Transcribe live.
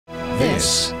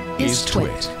This is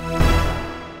TWiT.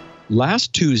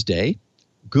 Last Tuesday,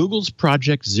 Google's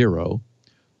Project Zero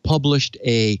published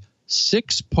a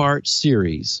 6-part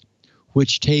series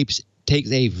which takes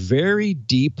a very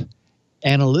deep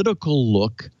analytical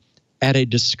look at a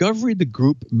discovery the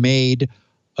group made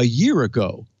a year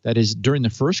ago, that is, during the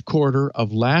first quarter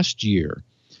of last year.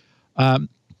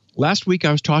 Last week,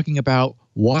 I was talking about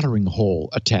watering hole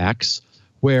attacks,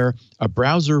 where a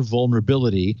browser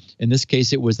vulnerability, in this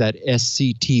case, it was that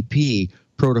SCTP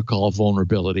protocol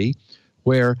vulnerability,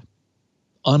 where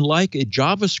unlike a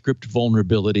JavaScript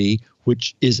vulnerability,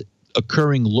 which is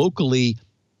occurring locally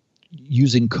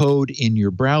using code in your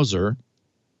browser,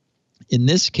 in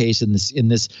this case, in this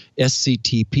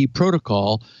SCTP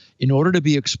protocol, in order to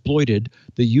be exploited,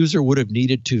 the user would have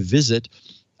needed to visit,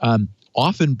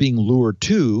 often being lured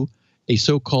to, a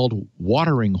so-called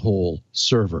watering hole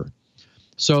server.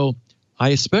 So I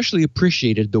especially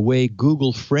appreciated the way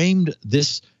Google framed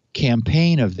this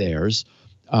campaign of theirs.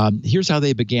 Here's how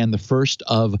they began the first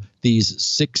of these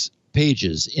 6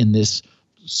 pages in this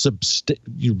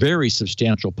very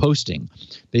substantial posting.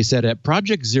 They said, at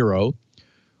Project Zero,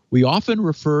 we often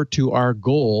refer to our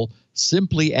goal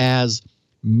simply as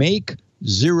make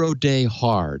zero-day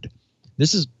hard.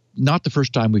 This is not the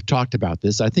first time we've talked about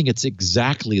this. I think it's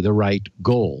exactly the right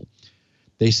goal.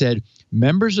 They said,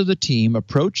 members of the team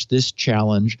approach this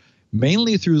challenge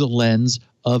mainly through the lens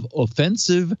of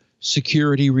offensive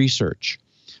security research,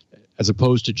 as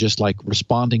opposed to just like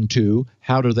responding to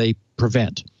how do they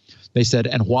prevent. They said,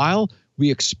 and while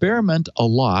we experiment a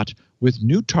lot with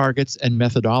new targets and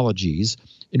methodologies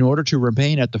in order to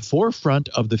remain at the forefront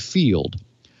of the field,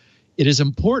 it is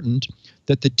important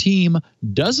that the team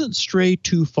doesn't stray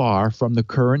too far from the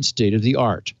current state of the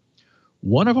art.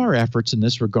 One of our efforts in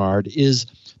this regard is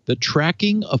the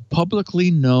tracking of publicly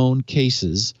known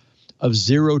cases of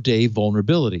zero-day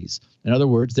vulnerabilities. In other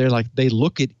words, they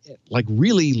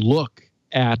really look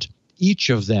at each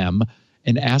of them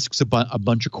and asks a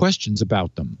bunch of questions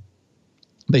about them.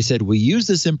 They said, we use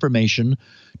this information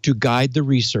to guide the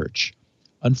research.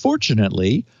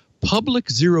 Unfortunately, public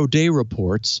zero-day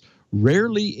reports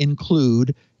rarely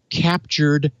include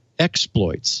captured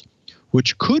exploits,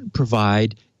 which could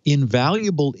provide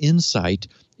invaluable insight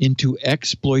into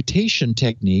exploitation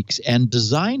techniques and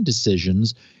design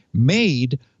decisions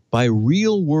made by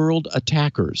real-world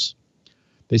attackers.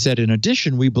 They said, in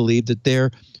addition, we believe that there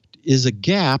is a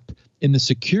gap in the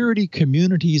security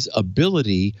community's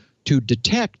ability to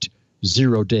detect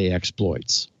zero-day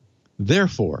exploits.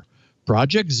 Therefore,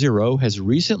 Project Zero has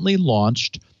recently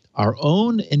launched our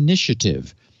own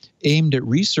initiative aimed at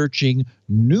researching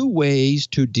new ways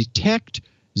to detect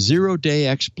zero-day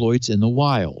exploits in the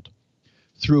wild.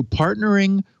 Through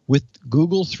partnering with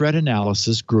Google Threat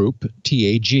Analysis Group,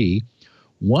 TAG,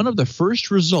 one of the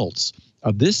first results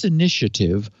of this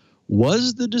initiative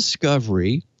was the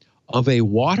discovery of a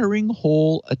watering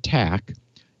hole attack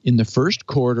in the first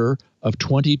quarter of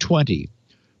 2020,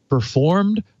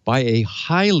 performed by a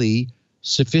highly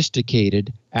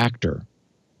sophisticated actor.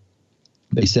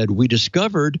 They said, we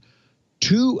discovered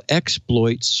 2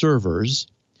 exploit servers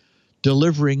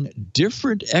delivering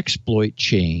different exploit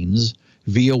chains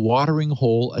via watering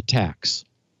hole attacks.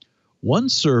 One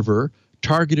server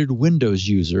targeted Windows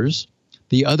users,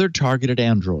 the other targeted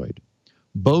Android.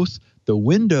 Both the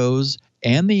Windows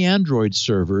and the Android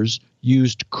servers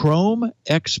used Chrome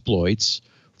exploits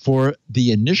for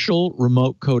the initial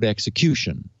remote code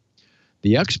execution.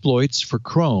 The exploits for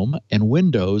Chrome and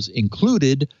Windows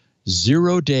included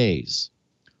 0 days.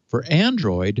 For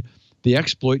Android, the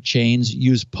exploit chains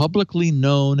use publicly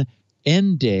known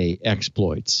end-day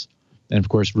exploits, and of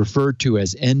course referred to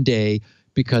as end-day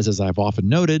because, as I've often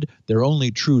noted, they're only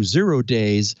true 0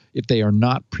 days if they are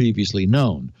not previously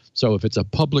known. So if it's a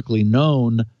publicly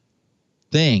known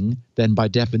thing, then by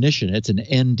definition it's an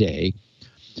end day.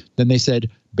 Then they said,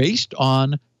 based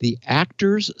on the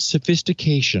actor's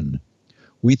sophistication,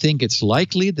 we think it's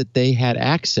likely that they had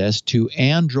access to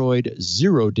Android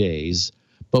 0 days,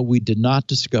 but we did not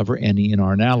discover any in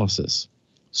our analysis.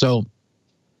 So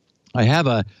I have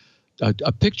a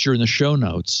picture in the show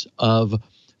notes of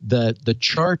the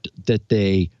chart that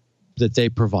they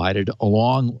provided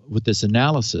along with this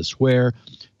analysis, where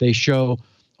they show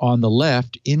on the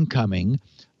left incoming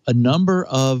a number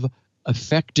of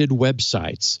affected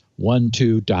websites, 1,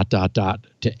 2, ...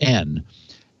 to n,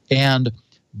 and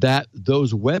that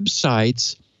those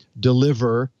websites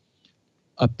deliver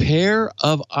a pair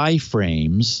of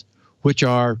iframes which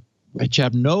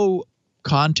have no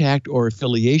contact or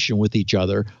affiliation with each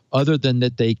other than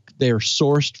that they are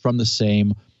sourced from the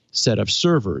same set of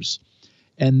servers.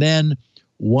 And then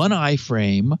one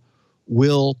iframe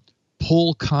will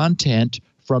pull content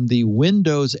from the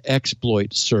Windows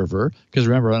exploit server, because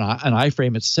remember, an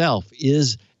iframe itself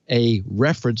is a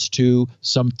reference to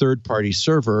some third-party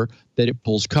server that it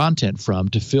pulls content from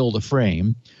to fill the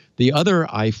frame. The other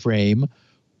iframe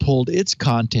pulled its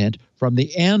content from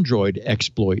the Android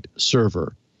exploit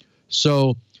server.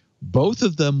 So both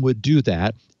of them would do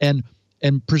that, and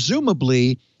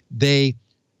presumably they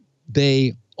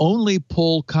only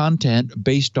pull content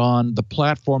based on the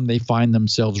platform they find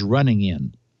themselves running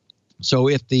in. So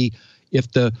if the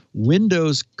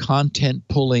Windows content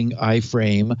pulling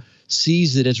iframe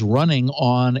sees that it's running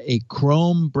on a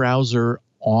Chrome browser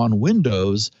on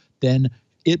Windows, then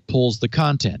it pulls the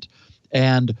content.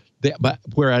 And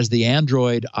whereas the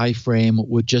Android iframe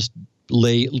would just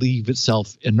leave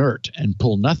itself inert and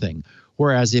pull nothing.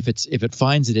 Whereas if it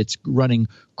finds that it's running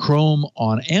Chrome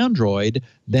on Android,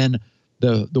 then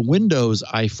the Windows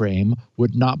iframe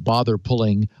would not bother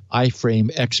pulling iframe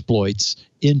exploits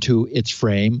into its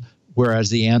frame,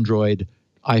 whereas the Android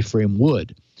iframe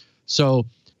would. So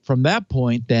from that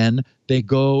point, then they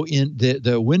go in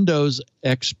the Windows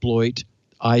exploit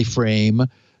iframe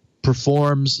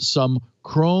performs some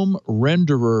Chrome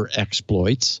renderer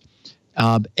exploits,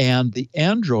 and the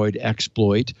Android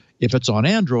exploit, if it's on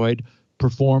Android,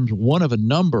 performs one of a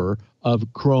number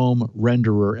of Chrome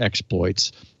renderer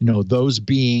exploits. Those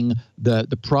being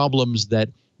the problems that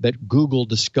Google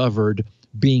discovered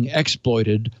being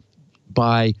exploited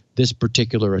by this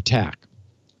particular attack.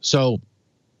 So,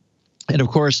 and of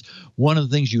course, one of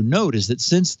the things you note is that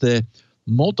since the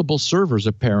multiple servers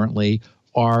apparently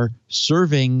are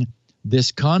serving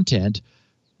this content,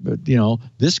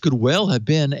 this could well have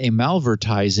been a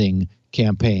malvertising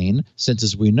campaign, since,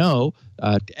 as we know,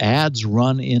 ads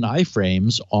run in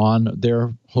iframes on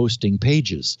their hosting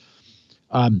pages.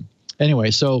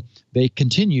 Anyway, so they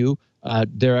continue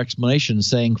their explanation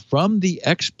saying, from the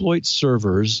exploit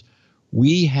servers,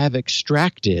 we have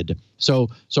extracted. So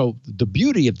the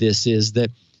beauty of this is that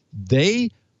they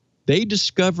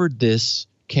discovered this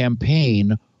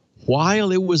campaign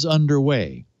while it was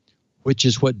underway, which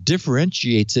is what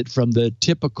differentiates it from the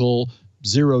typical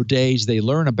 0 days they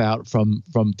learn about from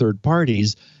third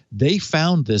parties. They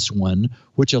found this one,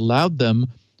 which allowed them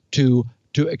to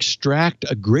extract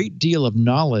a great deal of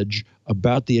knowledge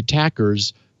about the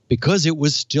attackers because it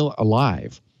was still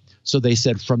alive. So they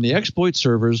said, from the exploit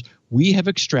servers, we have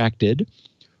extracted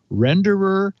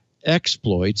renderer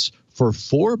exploits for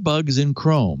 4 bugs in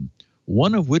Chrome,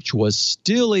 one of which was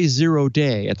still a 0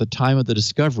 day at the time of the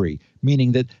discovery,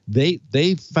 meaning that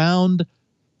they found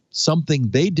something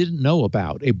they didn't know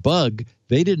about, a bug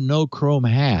they didn't know Chrome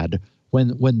had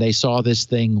when they saw this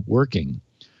thing working.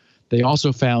 They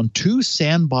also found 2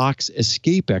 sandbox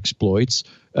escape exploits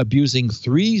abusing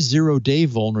 3 0-day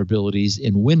vulnerabilities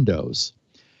in Windows,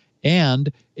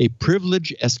 and a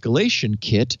privilege escalation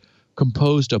kit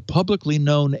composed of publicly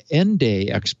known end-day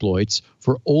exploits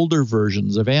for older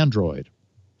versions of Android.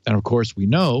 And of course, we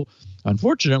know,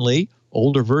 unfortunately,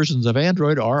 older versions of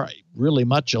Android are really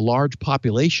much a large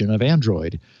population of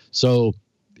Android. So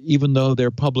even though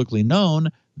they're publicly known,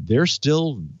 they're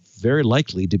still very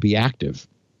likely to be active.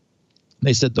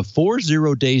 They said the 4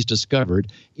 0 days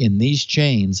discovered in these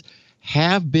chains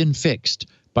have been fixed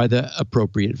by the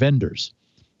appropriate vendors.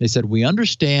 They said, we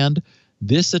understand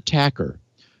this attacker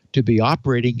to be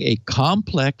operating a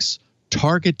complex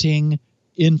targeting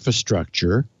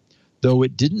infrastructure, though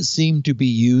it didn't seem to be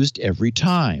used every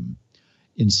time.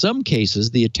 In some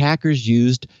cases, the attackers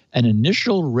used an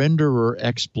initial renderer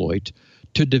exploit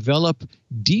to develop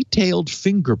detailed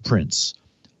fingerprints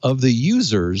of the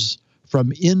users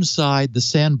from inside the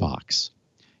sandbox.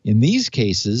 In these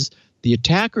cases, the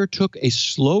attacker took a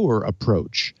slower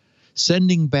approach,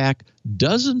 sending back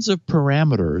dozens of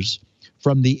parameters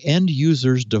from the end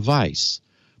user's device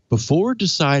before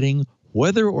deciding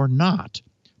whether or not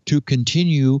to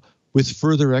continue with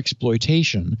further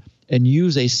exploitation and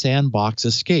use a sandbox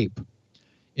escape.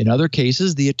 In other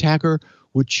cases, the attacker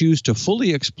would choose to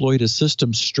fully exploit a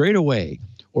system straight away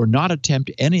or not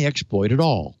attempt any exploit at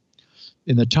all.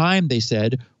 In the time, they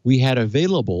said, we had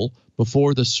available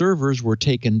before the servers were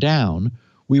taken down,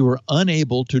 we were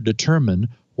unable to determine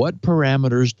what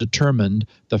parameters determined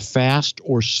the fast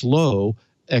or slow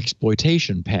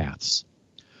exploitation paths.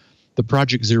 The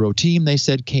Project Zero team, they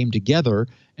said, came together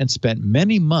and spent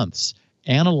many months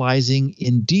analyzing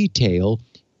in detail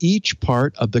each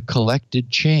part of the collected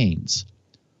chains.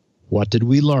 What did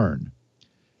we learn?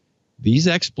 These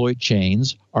exploit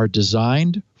chains are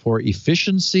designed for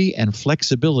efficiency and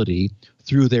flexibility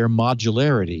through their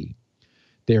modularity.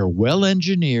 They are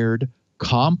well-engineered,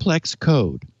 complex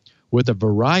code with a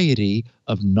variety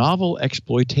of novel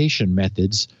exploitation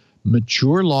methods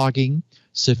mature logging,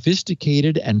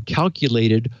 sophisticated and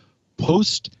calculated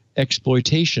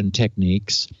post-exploitation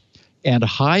techniques, and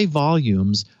high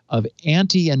volumes of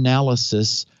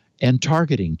anti-analysis and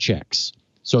targeting checks.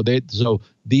 So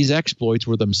these exploits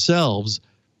were themselves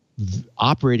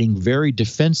operating very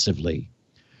defensively.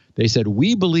 They said,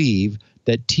 we believe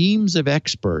that teams of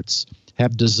experts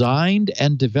have designed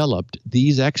and developed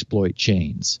these exploit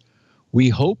chains. We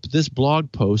hope this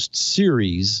blog post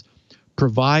series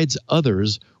provides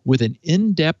others with an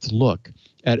in-depth look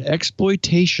at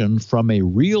exploitation from a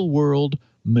real-world,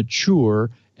 mature,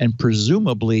 and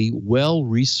presumably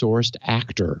well-resourced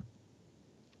actor.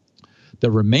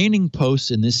 The remaining posts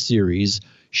in this series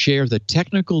share the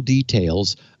technical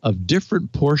details of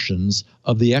different portions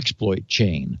of the exploit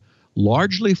chain,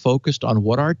 largely focused on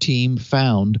what our team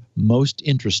found most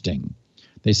interesting.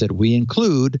 They said, we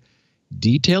include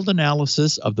detailed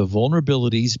analysis of the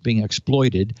vulnerabilities being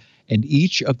exploited and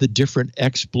each of the different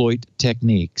exploit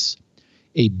techniques,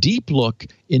 a deep look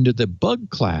into the bug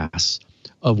class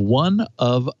of one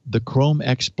of the Chrome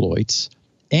exploits,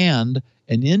 and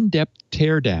an in-depth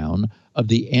teardown of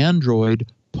the Android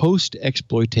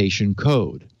post-exploitation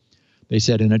code. They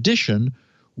said, in addition,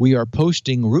 we are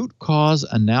posting root cause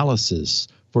analysis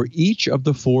for each of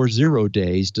the 4 0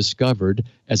 days discovered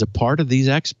as a part of these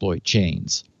exploit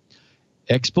chains.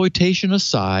 Exploitation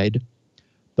aside,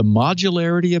 the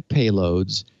modularity of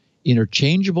payloads,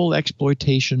 interchangeable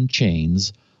exploitation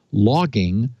chains,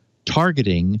 logging,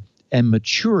 targeting, and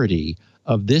maturity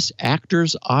of this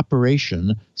actor's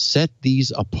operation set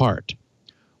these apart.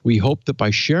 We hope that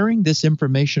by sharing this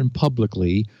information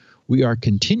publicly, we are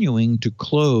continuing to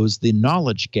close the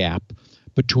knowledge gap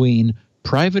between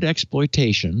private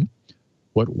exploitation,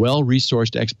 what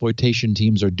well-resourced exploitation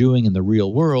teams are doing in the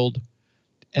real world,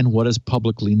 and what is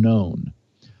publicly known.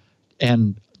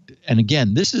 And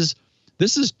again, this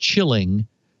is chilling,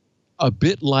 a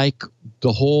bit like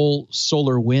the whole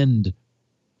solar wind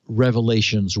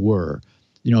revelations were.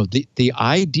 You know, the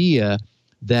idea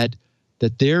that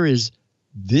there is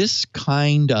this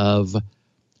kind of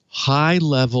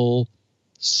high-level,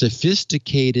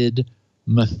 sophisticated,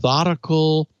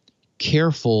 methodical,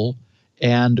 careful,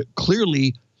 and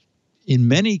clearly, in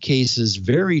many cases,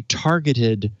 very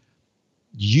targeted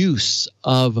use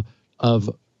of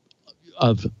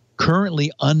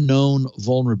currently unknown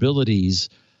vulnerabilities,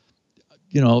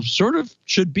 you know, sort of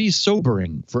should be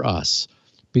sobering for us,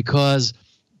 because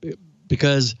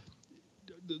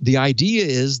the idea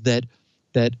is that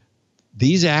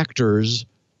these actors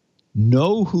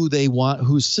know who they want,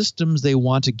 whose systems they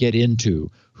want to get into,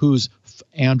 whose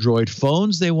Android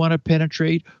phones they want to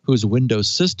penetrate, whose Windows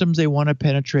systems they want to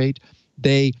penetrate.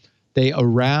 They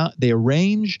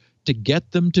arrange to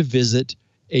get them to visit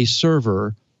a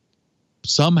server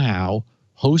somehow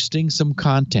hosting some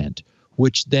content,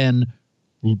 which then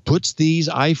puts these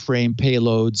iframe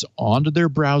payloads onto their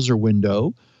browser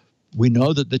window. We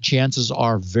know that the chances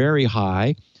are very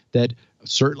high that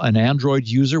an Android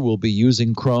user will be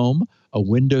using Chrome, a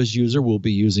Windows user will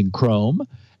be using Chrome,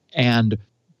 and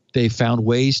they found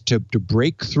ways to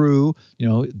break through. You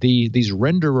know, these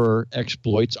renderer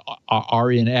exploits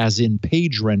are in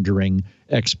page rendering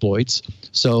exploits.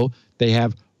 So they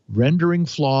have rendering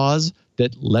flaws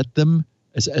that let them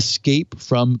escape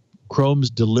from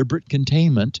Chrome's deliberate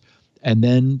containment, and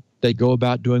then they go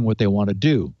about doing what they want to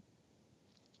do.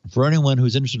 For anyone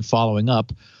who's interested in following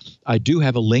up, I do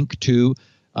have a link to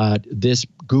this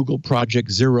Google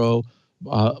Project Zero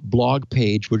blog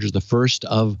page, which is the first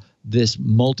of this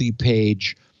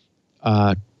multi-page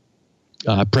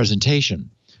presentation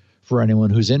for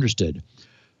anyone who's interested.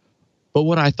 But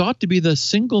what I thought to be the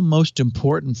single most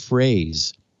important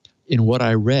phrase in what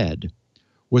I read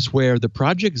was where the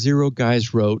Project Zero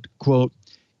guys wrote, quote,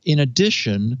 "In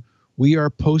addition, we are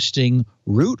posting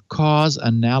root cause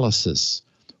analysis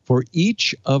for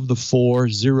each of the 4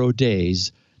 0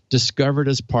 days discovered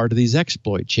as part of these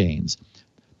exploit chains."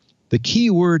 The key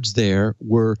words there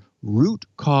were root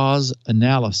cause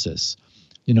analysis.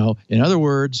 You know, in other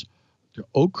words,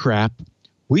 oh crap,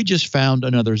 we just found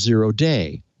another 0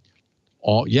 day.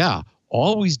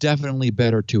 Always definitely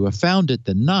better to have found it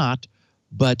than not,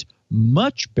 but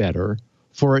much better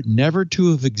for it never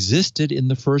to have existed in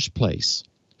the first place.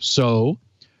 So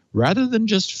rather than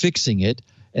just fixing it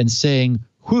and saying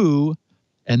whoo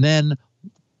and then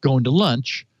going to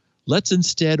lunch, let's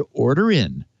instead order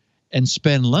in and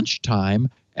spend lunchtime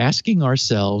asking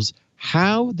ourselves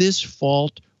how this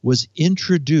fault was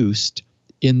introduced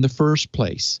in the first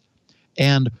place,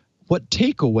 and what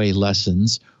takeaway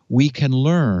lessons we can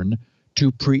learn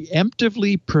to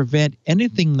preemptively prevent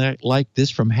anything like this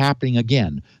from happening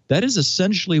again. That is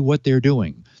essentially what they're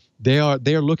doing. They are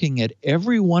looking at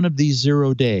every one of these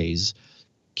 0 days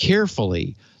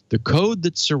carefully, the code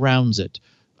that surrounds it.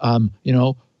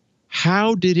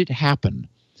 How did it happen?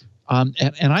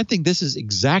 And I think this is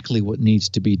exactly what needs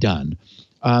to be done.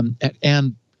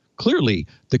 And clearly,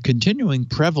 the continuing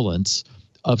prevalence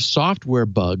of software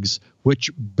bugs,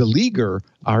 which beleaguer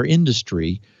our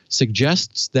industry,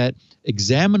 suggests that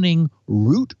examining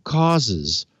root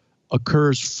causes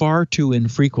occurs far too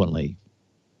infrequently.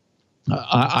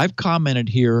 I've commented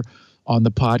here on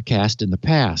the podcast in the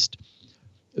past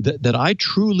that I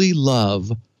truly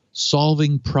love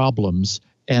solving problems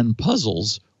and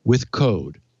puzzles with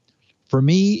code. For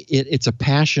me, it's a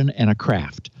passion and a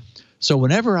craft. So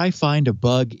whenever I find a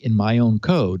bug in my own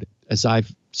code, as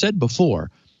I've said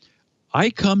before, I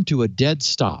come to a dead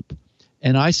stop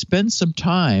and I spend some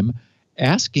time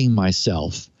asking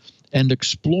myself and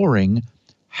exploring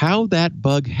how that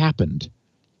bug happened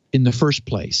in the first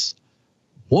place.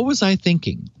 What was I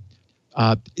thinking?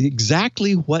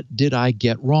 Exactly what did I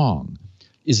get wrong?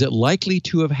 Is it likely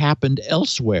to have happened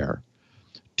elsewhere?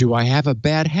 Do I have a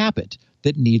bad habit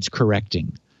that needs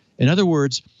correcting? In other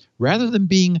words, rather than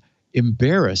being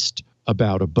embarrassed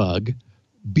about a bug,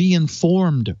 be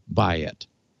informed by it.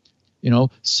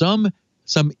 Some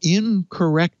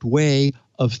incorrect way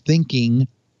of thinking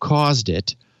caused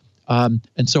it. And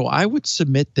so I would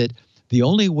submit that the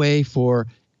only way for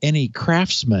any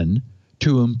craftsman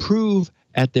to improve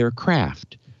at their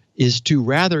craft is to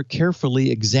rather carefully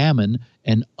examine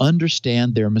and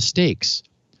understand their mistakes.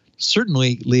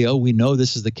 Certainly, Leo, we know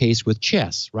this is the case with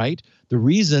chess, right? The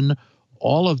reason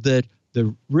all of the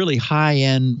really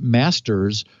high-end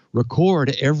masters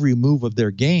record every move of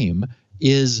their game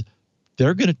is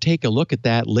they're going to take a look at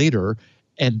that later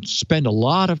and spend a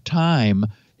lot of time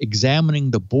examining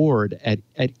the board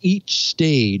at each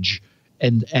stage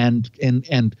and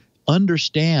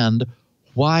understand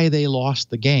why they lost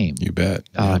the game. You bet.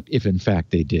 If in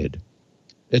fact they did.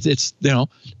 It's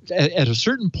at a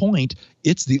certain point,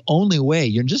 it's the only way.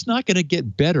 You're just not going to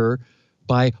get better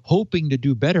by hoping to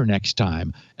do better next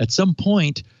time. At some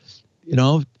point,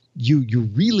 you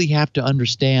really have to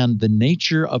understand the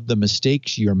nature of the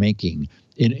mistakes you're making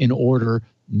in order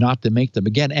not to make them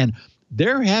again. And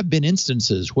there have been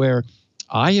instances where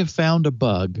I have found a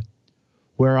bug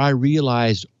where I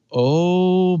realized,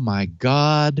 oh my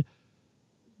God,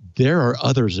 there are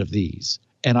others of these.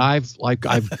 And I've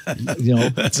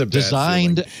That's a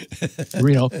designed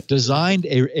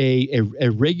a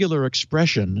regular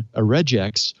expression, a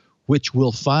regex, which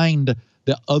will find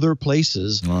the other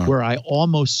places where I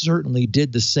almost certainly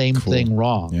did the same thing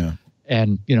wrong. Yeah.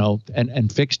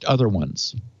 And fixed other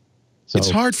ones. So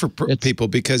it's hard for people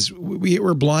because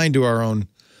we're blind to our own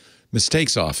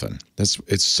mistakes often.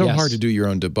 It's so hard to do your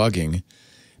own debugging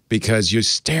because you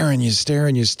stare at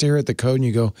the code and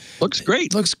you go, looks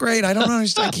great. Looks great. I don't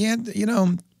understand. I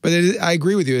can't, but I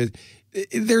agree with you.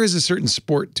 There is a certain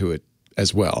sport to it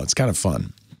as well. It's kind of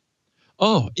fun.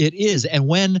 Oh, it is. And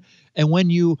when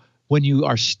you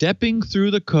are stepping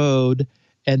through the code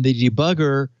and the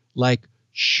debugger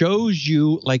shows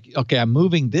you okay, I'm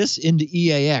moving this into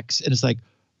EAX, and it's like,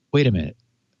 wait a minute,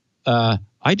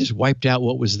 I just wiped out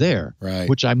what was there, right?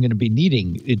 Which I'm going to be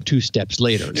needing in 2 steps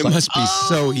later. It must be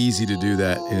so easy to do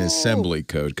that in assembly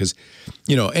code because,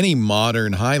 any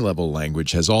modern high-level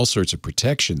language has all sorts of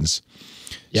protections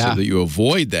so that you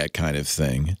avoid that kind of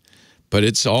thing. But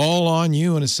it's all on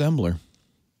you, an assembler.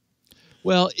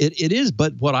 Well, it is,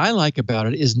 but what I like about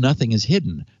it is nothing is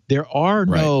hidden. There are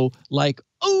no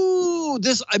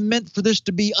I meant for this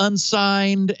to be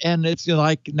unsigned, and it's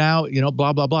now,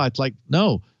 blah, blah, blah. It's like,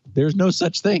 no, there's no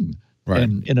such thing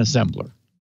in assembler.